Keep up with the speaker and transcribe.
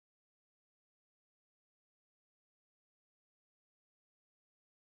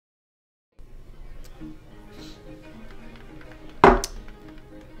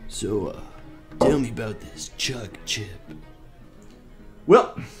So, tell me about this Chuck Chip.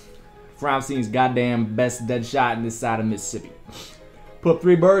 Well, Frownstein's goddamn best dead shot in this side of Mississippi. Put up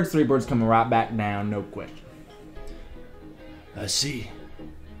three birds coming right back down, no question. I see.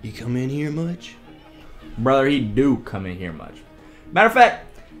 You come in here much? Brother, he do come in here much. Matter of fact,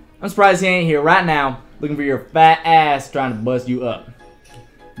 I'm surprised he ain't here right now looking for your fat ass trying to bust you up.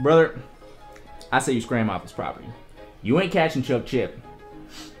 Brother, I say you scram off his property. You ain't catching Chuck Chip.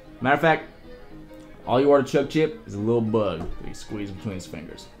 Matter of fact, all you order Chuck Chip is a little bug that he squeezed between his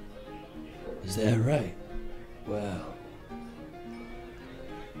fingers. Is that right? Wow.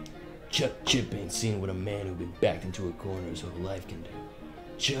 Chuck Chip ain't seen what a man who been backed into a corner his whole life can do.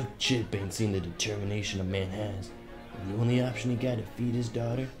 Chuck Chip ain't seen the determination a man has. And the only option he got to feed his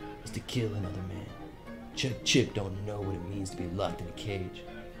daughter is to kill another man. Chuck Chip don't know what it means to be locked in a cage.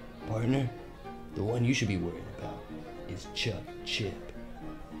 Partner, the one you should be worried about is Chuck Chip.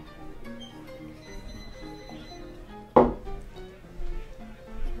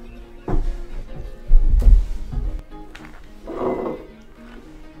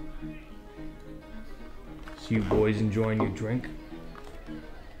 So you boys enjoying your drink?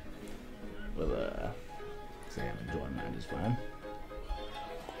 Well, say I'm enjoying mine just fine.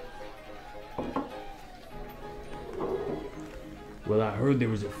 Well, I heard there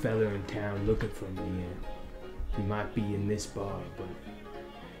was a fella in town looking for me, and he might be in this bar, but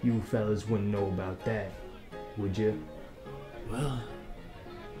you fellas wouldn't know about that, would you? Well,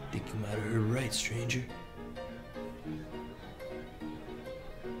 I think you might have heard right, stranger.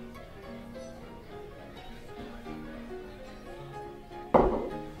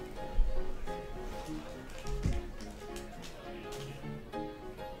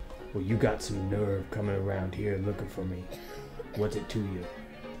 Well, you got some nerve coming around here looking for me. What's it to you?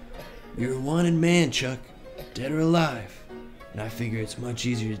 You're a wanted man, Chuck. Dead or alive. And I figure it's much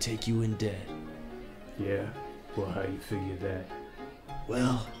easier to take you in dead. Yeah? Well, how you figure that?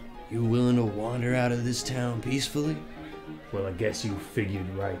 Well, you willing to wander out of this town peacefully? Well, I guess you figured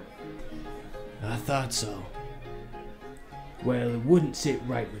right. I thought so. Well, it wouldn't sit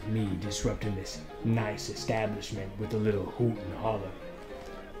right with me disrupting this nice establishment with a little hoot and holler.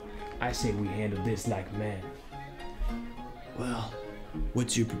 I say we handle this like men. Well,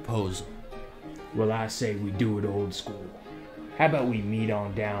 what's your proposal? Well, I say we do it old school. How about we meet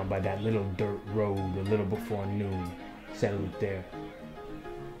on down by that little dirt road a little before noon? Settle it there.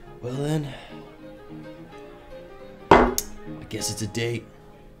 Well then, I guess it's a date.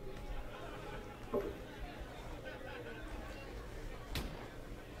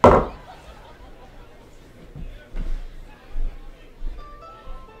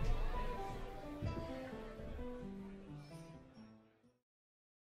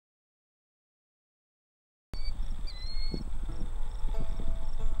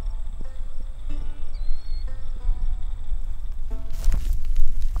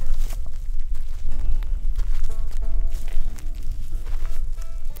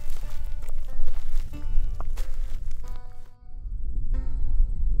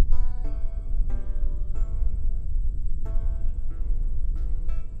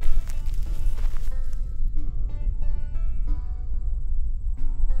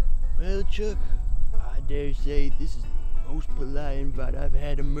 Well, Chuck, I dare say this is the most polite invite I've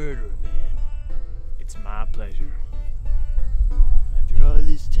had to murder a man. It's my pleasure. After all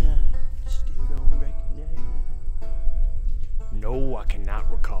this time, you still don't recognize me? No, I cannot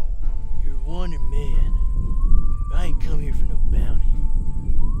recall. You're a wanted man. But I ain't come here for no bounty.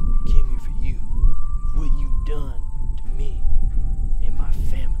 I came here for you. For what you've done to me and my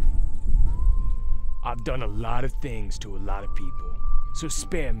family. I've done a lot of things to a lot of people, so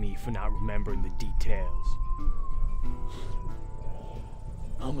spare me for not remembering the details.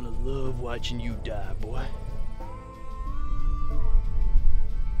 I'm gonna love watching you die, boy.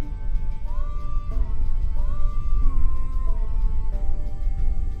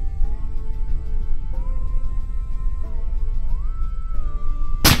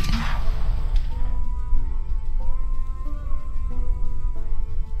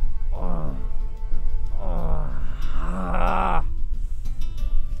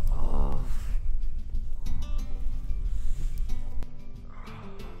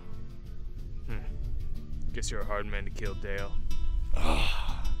 Guess you're a hard man to kill, Dale.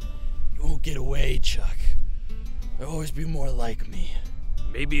 You won't get away, Chuck. There'll always be more like me.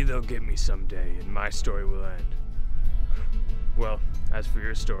 Maybe they'll get me someday, and my story will end. Well, as for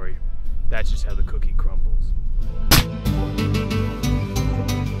your story, that's just how the cookie crumbles.